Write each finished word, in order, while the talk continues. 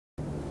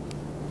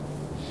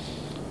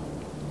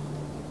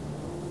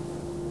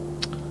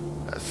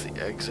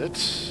exit.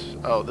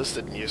 Oh, this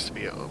didn't used to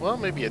be... Well,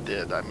 maybe it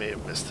did. I may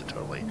have missed it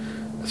totally.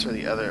 That's where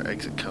the other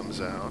exit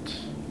comes out.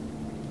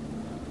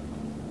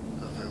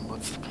 And then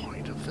what's the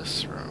point of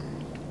this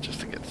room? Just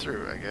to get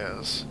through, I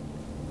guess.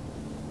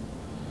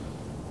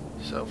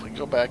 So if we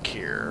go back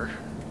here,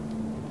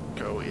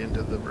 go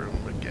into the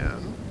room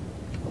again.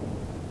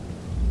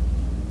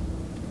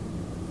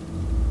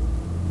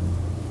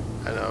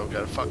 I know, I've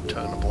got a fuck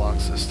ton of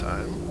blocks this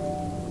time.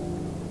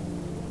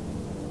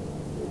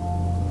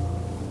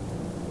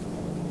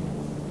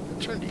 It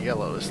turned to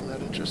yellow, isn't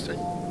that interesting?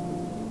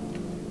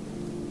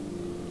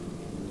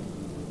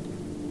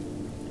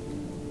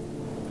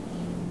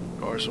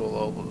 Doors will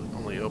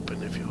only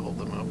open if you hold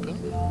them open.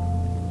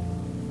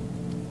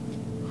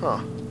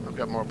 Huh. I've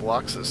got more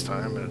blocks this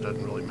time, but it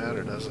doesn't really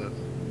matter, does it?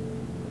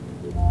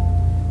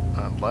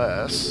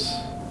 Unless...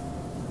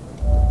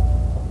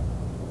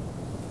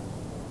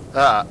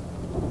 Ah!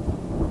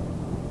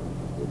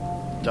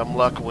 Dumb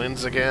luck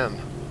wins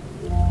again.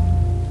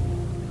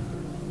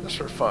 Just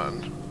for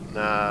fun.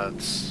 Nah,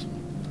 it's...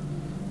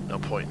 no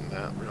point in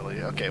that,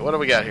 really. Okay, what do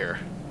we got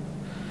here?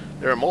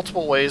 There are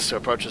multiple ways to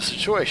approach a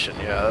situation.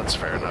 Yeah, that's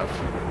fair enough.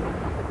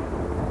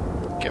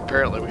 Okay,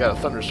 apparently we got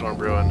a thunderstorm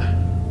brewing.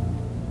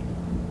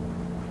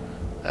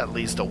 That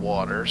leads to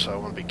water, so I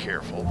want to be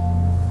careful.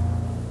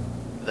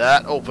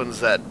 That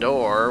opens that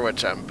door,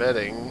 which I'm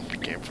betting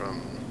came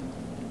from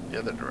the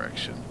other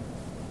direction.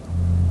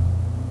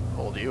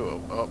 Hold you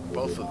up. Oh,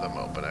 both of them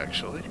open,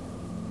 actually.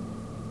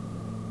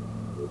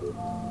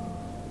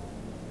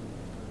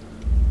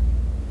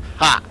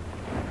 Ha!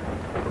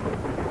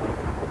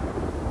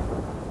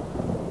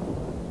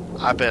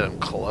 I bet I'm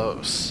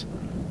close.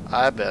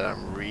 I bet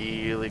I'm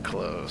really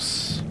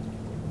close.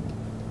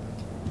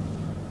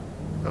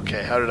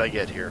 Okay, how did I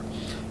get here?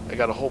 I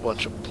got a whole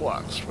bunch of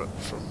blocks, but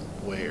from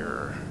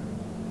where?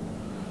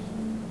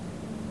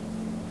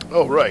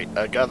 Oh, right.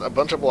 I got a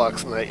bunch of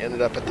blocks and I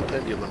ended up at the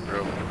pendulum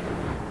room.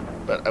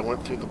 But I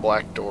went through the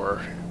black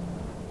door.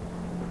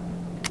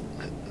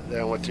 Then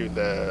I went through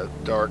the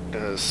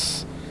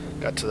darkness,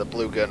 got to the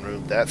blue gun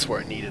room. That's where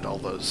I needed all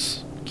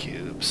those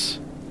cubes.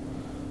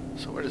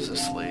 So where does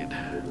this lead?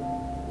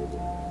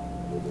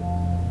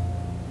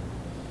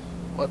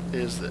 What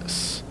is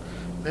this?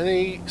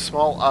 Many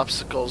small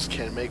obstacles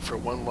can make for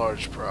one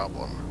large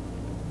problem.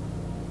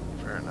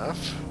 Fair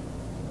enough.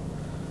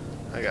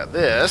 I got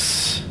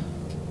this.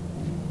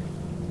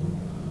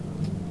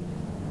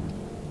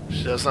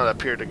 Which does not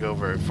appear to go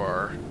very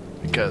far,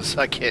 because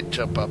I can't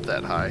jump up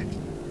that high.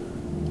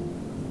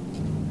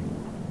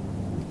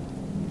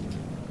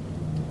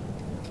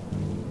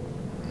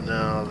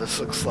 No, this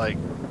looks like...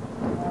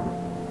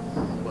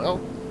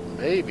 well,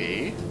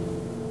 maybe...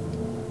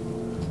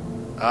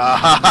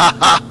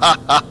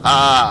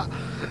 Ah,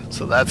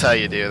 so that's how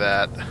you do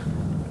that.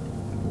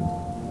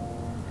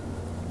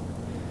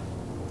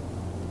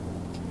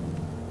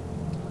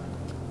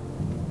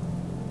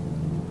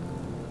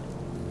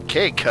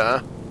 Cake, huh?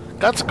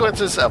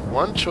 Consequences of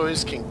one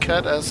choice can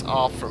cut us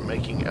off from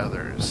making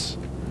others.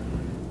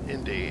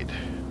 Indeed.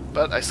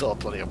 But I still have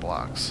plenty of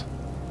blocks.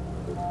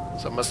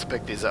 So I must have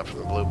picked these up from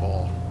the blue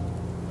wall.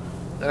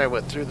 Then I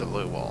went through the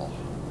blue wall.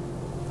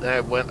 Then I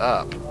went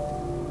up.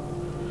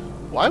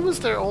 Why was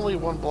there only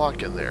one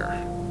block in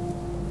there?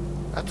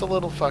 That's a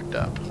little fucked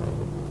up.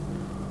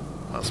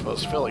 I don't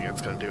suppose filling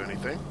it's going to do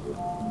anything.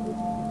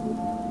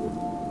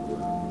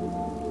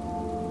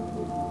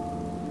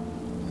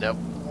 Nope.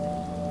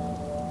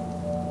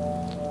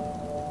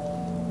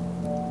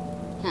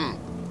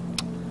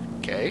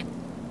 Okay.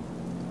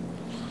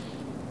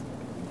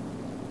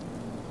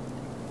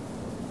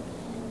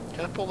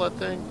 Can I pull that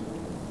thing?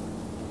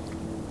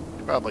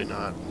 Probably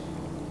not.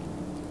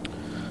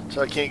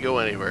 So I can't go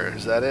anywhere.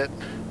 Is that it?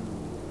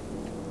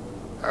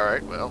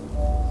 Alright, well.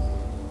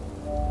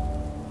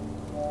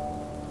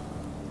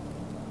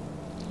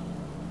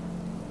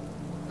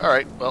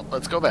 Alright, well,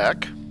 let's go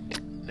back.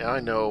 Now I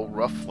know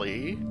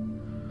roughly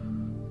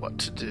what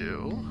to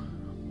do.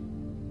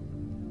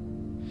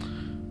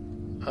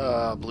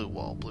 Blue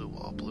wall, blue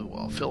wall, blue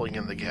wall. Filling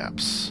in the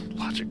gaps.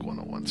 Logic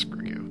 101,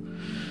 screw you.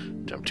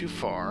 Jump too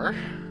far.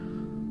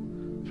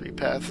 3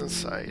 paths in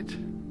sight.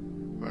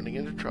 Running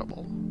into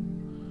trouble.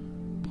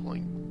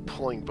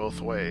 Pulling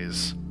both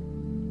ways.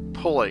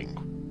 Pulling.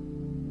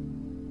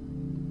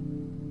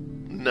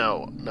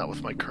 No, not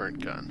with my current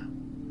gun.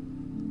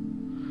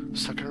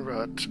 Stuck in a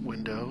rut.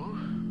 Window.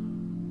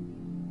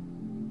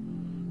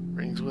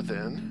 Rings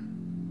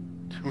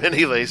within. Too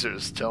many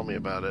lasers. Tell me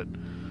about it.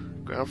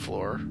 Ground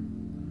floor.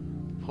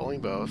 Pulling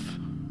both.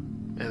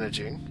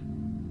 Managing.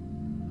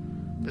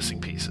 Missing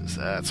pieces.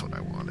 That's what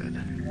I wanted.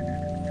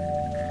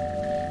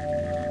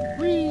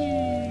 Whee!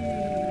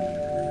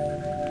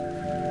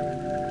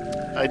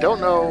 I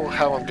don't know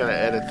how I'm going to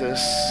edit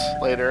this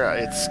later.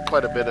 It's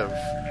quite a bit of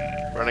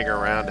running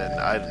around and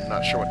I'm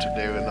not sure what to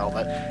do and all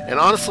that. And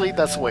honestly,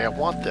 that's the way I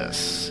want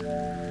this.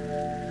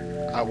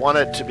 I want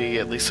it to be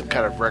at least some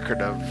kind of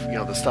record of, you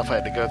know, the stuff I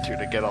had to go through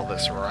to get all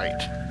this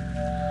right.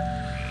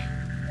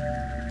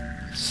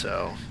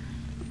 So...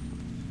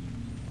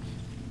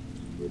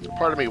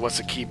 Part of me wants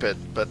to keep it,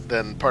 but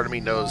then part of me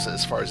knows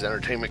as far as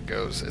entertainment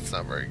goes, it's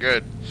not very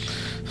good.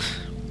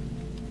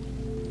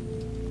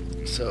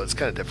 So it's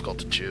kind of difficult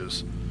to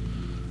choose.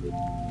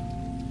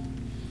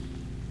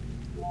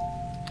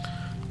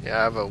 Yeah,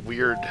 I have a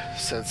weird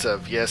sense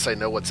of, yes, I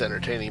know what's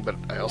entertaining, but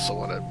I also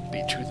want to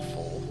be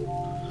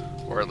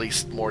truthful, or at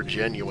least more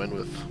genuine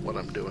with what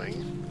I'm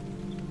doing.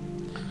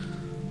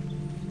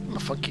 I'm a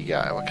funky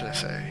guy, what can I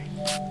say?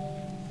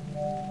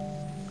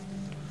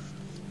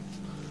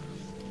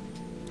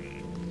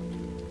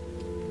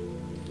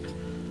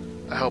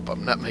 I hope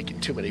I'm not making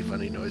too many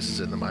funny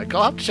noises in the mic.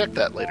 I'll have to check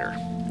that later.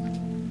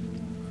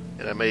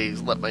 And I may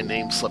let my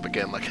name slip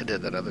again like I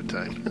did that other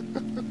time.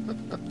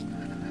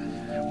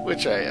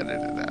 Which I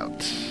edited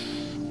out.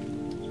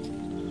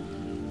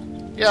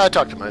 Yeah, I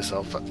talk to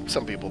myself.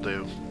 Some people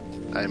do,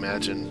 I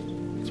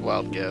imagine. It's a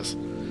wild guess.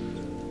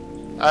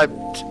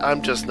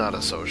 I'm just not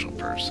a social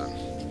person.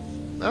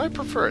 And I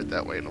prefer it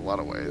that way in a lot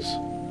of ways. As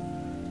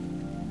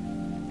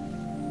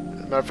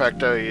a matter of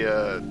fact,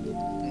 I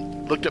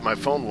looked at my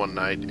phone one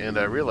night and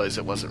I realized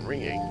it wasn't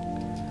ringing.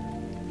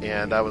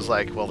 And I was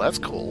like, well, that's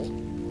cool.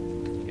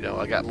 You know,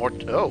 I got more...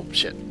 Oh,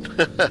 shit.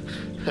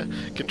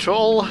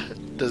 Control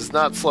does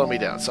not slow me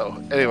down. So,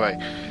 anyway,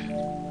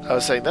 I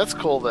was saying that's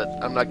cool that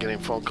I'm not getting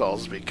phone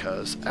calls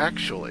because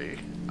actually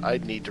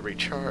I'd need to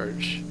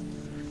recharge.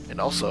 And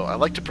also, I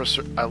love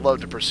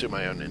to pursue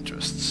my own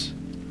interests.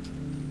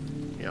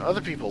 You know,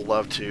 other people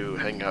love to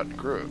hang out in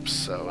groups,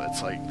 so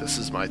it's like, this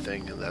is my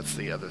thing and that's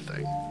the other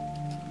thing.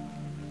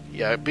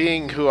 Yeah,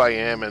 being who I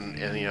am, and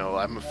you know,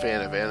 I'm a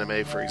fan of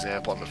anime, for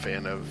example. I'm a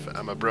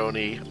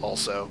brony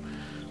also,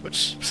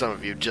 which some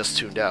of you just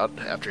tuned out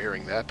after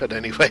hearing that. But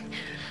anyway,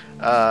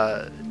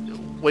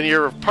 when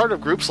you're part of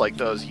groups like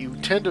those, you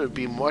tend to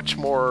be much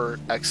more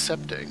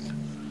accepting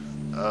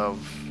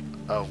of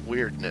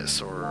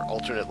weirdness or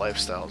alternate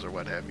lifestyles or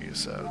what have you.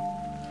 So,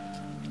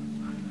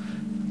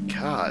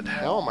 God,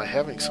 how am I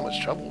having so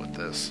much trouble with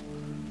this?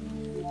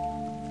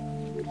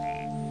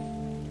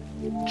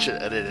 Should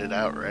edit it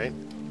out, right?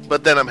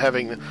 But then I'm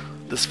having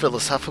this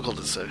philosophical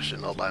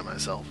decision all by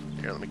myself.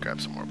 Here, let me grab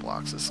some more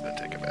blocks. This is going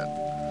to take a bit.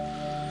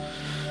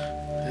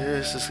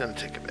 This is going to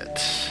take a bit.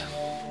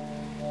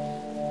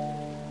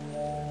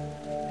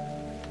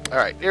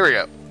 Alright, here we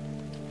go.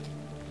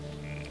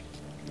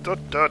 Da,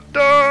 da,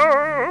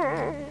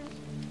 da.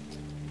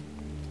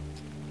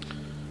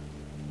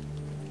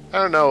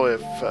 I don't know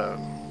if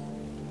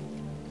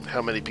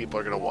how many people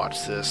are going to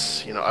watch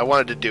this. You know, I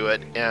wanted to do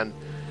it, and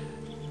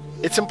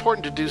it's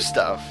important to do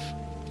stuff.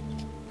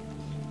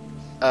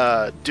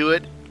 Do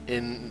it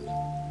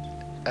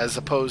as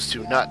opposed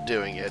to not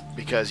doing it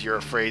because you're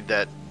afraid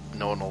that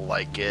no one will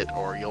like it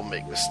or you'll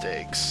make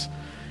mistakes.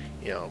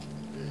 You know,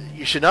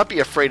 you should not be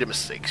afraid of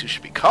mistakes. You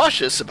should be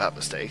cautious about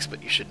mistakes,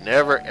 but you should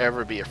never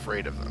ever be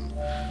afraid of them.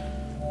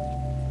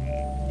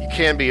 You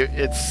can be.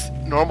 It's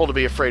normal to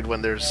be afraid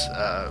when there's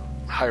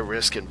high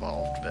risk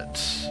involved, but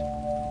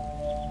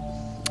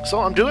so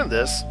I'm doing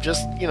this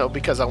just, you know,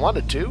 because I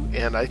wanted to,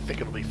 and I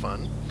think it'll be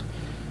fun.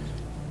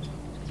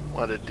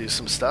 Wanted to do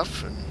some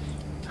stuff, and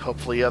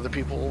hopefully other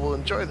people will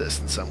enjoy this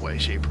in some way,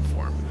 shape, or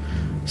form.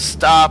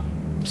 Stop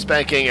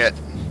spanking it.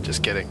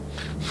 Just kidding.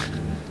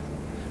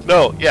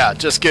 No, yeah,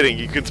 just kidding.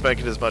 You can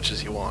spank it as much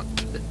as you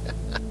want.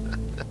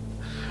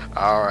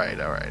 Alright.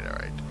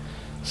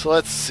 So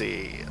let's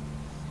see.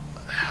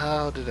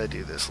 How did I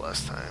do this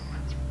last time?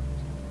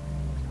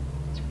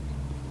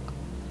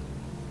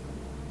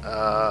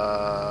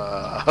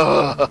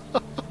 I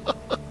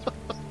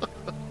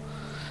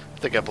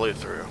think I blew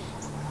through.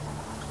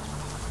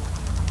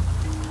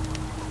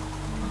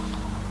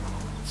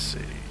 Let's see.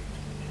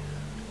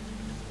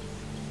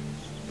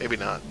 Maybe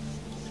not.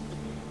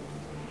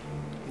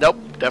 Nope,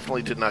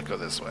 definitely did not go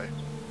this way.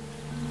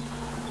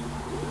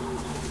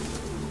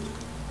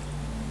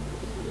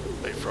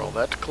 Wait for all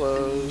that to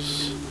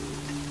close.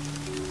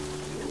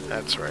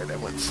 That's right, I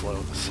went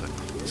slow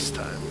this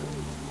time.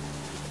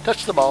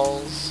 Touch the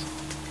balls.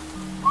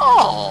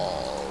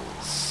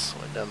 Balls!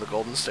 Went down the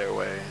golden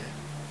stairway.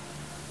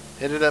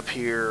 Hit it up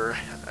here.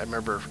 I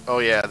remember... Oh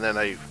yeah, and then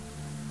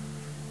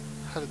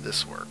how did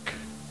this work?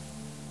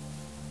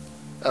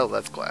 Oh,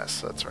 that's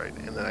glass. That's right.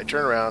 And then I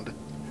turn around.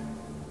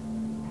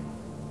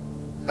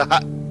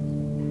 Haha!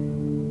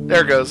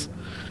 There it goes.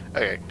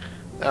 Okay.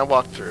 Now I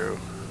walk through.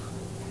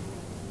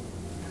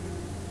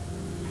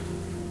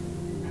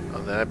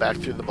 And then I back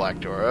through the black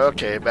door.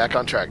 Okay, back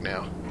on track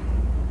now.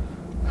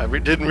 I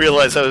didn't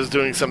realize I was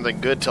doing something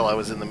good till I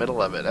was in the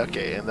middle of it.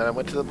 Okay, and then I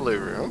went to the blue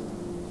room.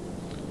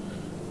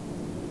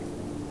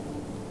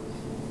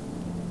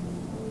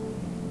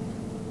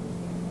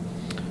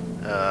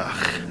 I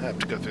have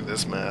to go through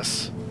this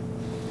mess.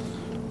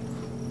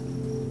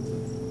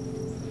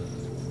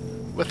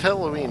 With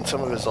Halloween,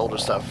 some of his older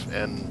stuff you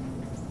had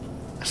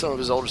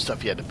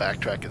to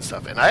backtrack and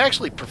stuff, and I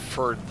actually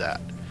preferred that.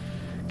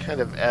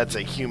 Kind of adds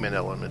a human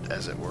element,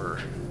 as it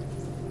were.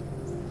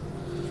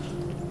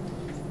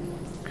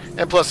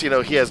 And plus, you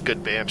know, he has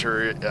good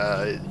banter.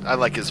 I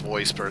like his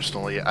voice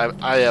personally.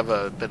 I have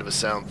a bit of a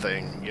sound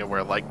thing, you know, where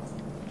I like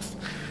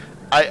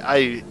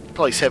I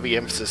place heavy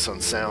emphasis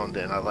on sound,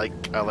 and I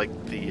like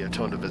the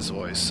tone of his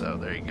voice. So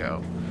there you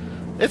go.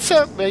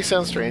 It may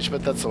sound strange,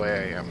 but that's the way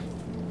I am.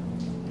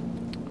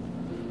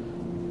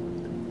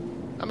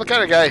 I'm the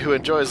kind of guy who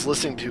enjoys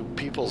listening to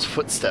people's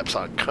footsteps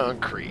on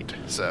concrete.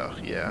 So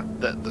yeah,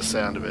 the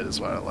sound of it is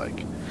what I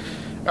like.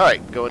 All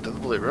right, go into the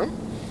blue room.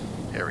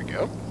 Here we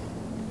go.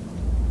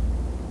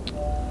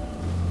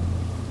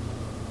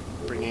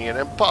 Bringing an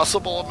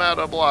impossible amount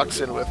of blocks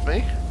in with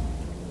me.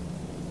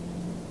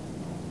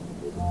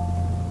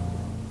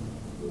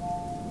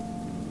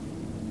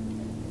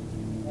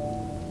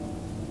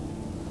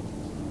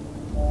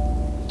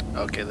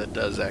 Okay, that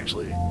does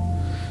actually...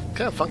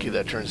 kind of funky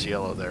that turns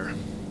yellow there.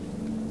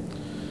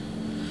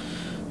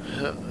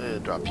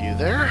 Drop you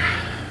there.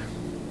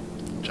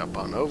 Jump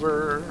on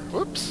over.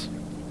 Whoops.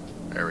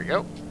 There we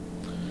go.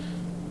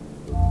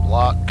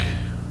 Block.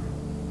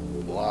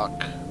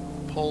 Block.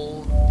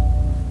 Pull.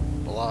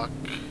 Block.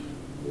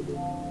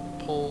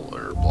 Pull,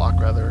 or block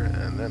rather,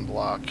 and then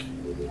block.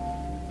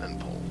 Then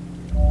pull.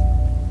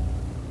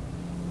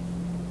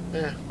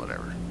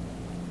 Whatever.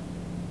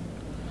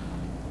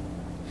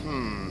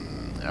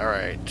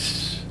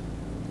 Alright.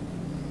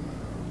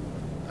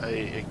 I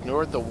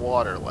ignored the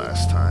water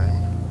last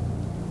time.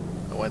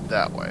 I went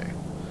that way.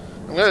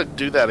 I'm going to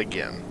do that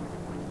again.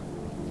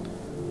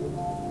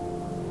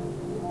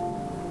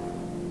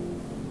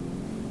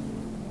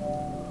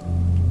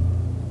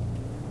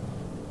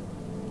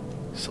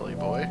 Silly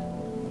boy.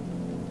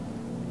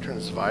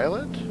 Turns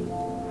violet.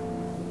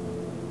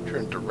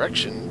 Turn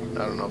direction.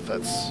 I don't know if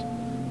that's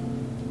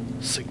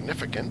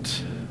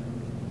significant.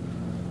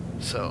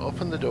 So,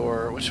 open the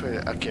door. Which way?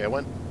 Okay, I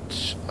went...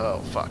 oh,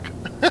 fuck.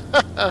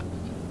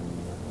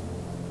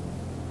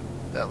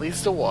 That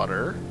leads to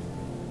water.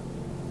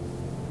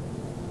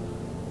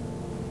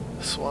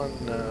 This one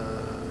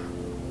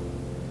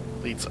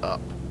leads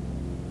up.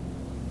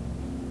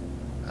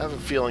 I have a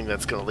feeling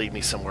that's going to lead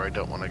me somewhere I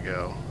don't want to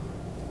go.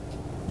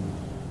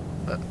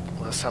 But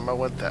last time I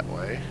went that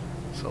way.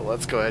 So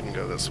let's go ahead and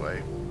go this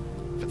way.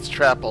 If it's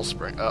trap, I'll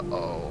spring.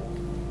 Uh-oh.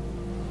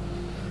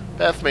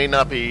 Path may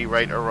not be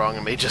right or wrong.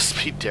 It may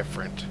just be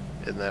different.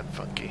 Isn't that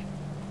funky?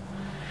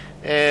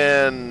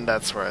 And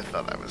that's where I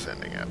thought I was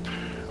ending up.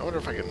 I wonder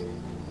if I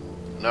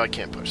can... no, I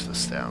can't push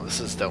this down. This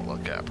is don't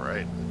look up,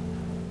 right?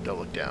 Don't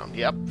look down.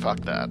 Yep, fuck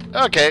that.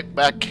 Okay,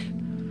 back.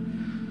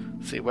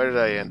 Let's see, where did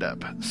I end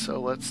up?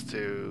 So let's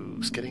do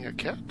skinning a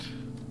cat.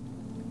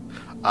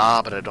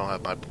 Ah, but I don't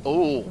have my...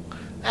 oh,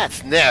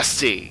 that's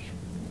nasty.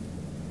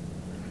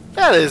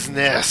 That is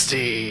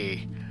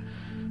nasty.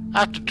 I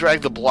have to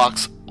drag the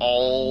blocks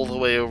all the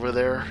way over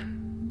there.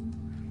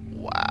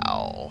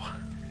 Wow.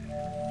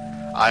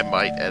 I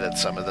might edit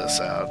some of this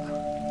out.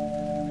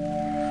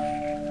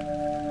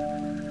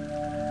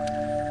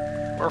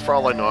 Or for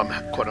all I know,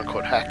 I'm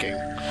quote-unquote hacking.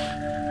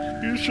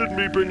 You shouldn't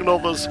be bringing all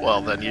this...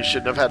 well, then you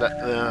shouldn't have had a...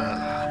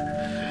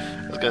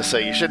 I was going to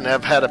say, you shouldn't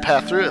have had a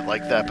path through it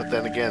like that, but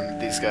then again,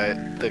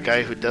 the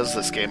guy who does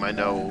this game, I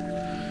know,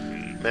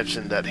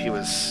 mentioned that he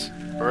was...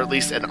 or at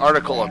least an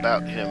article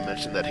about him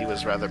mentioned that he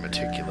was rather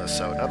meticulous,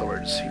 so in other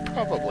words, he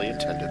probably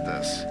intended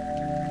this.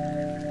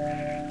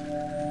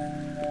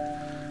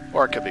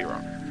 Or it could be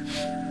wrong.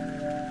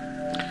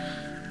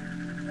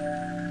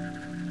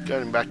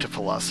 Going back to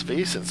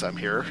philosophy, since I'm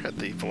here at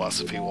the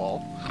philosophy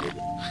wall.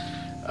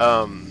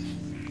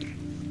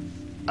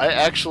 I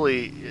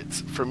actually,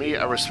 for me,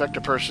 I respect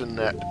a person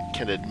that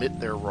can admit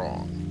they're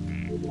wrong.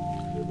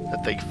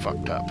 That they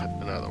fucked up,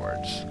 in other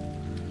words.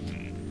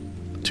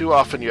 Too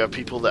often you have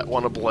people that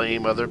want to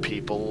blame other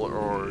people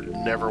or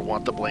never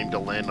want the blame to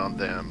land on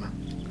them.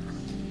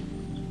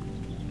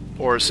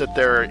 Or sit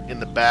there in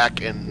the back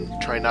and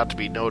try not to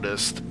be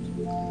noticed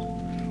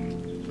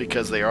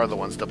because they are the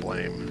ones to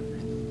blame.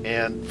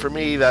 And for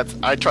me,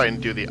 I try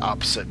and do the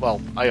opposite.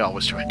 Well, I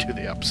always try and do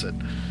the opposite.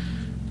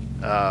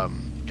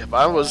 If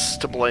I was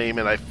to blame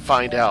and I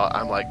find out,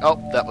 I'm like,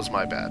 oh, that was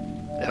my bad.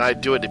 And I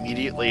do it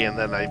immediately, and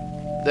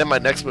then my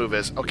next move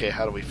is, okay,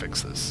 how do we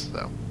fix this?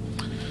 So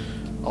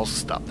I'll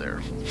stop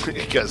there.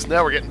 Because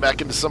now we're getting back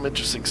into some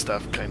interesting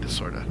stuff, kind of,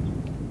 sort of.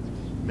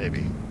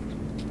 Maybe.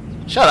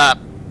 Shut up!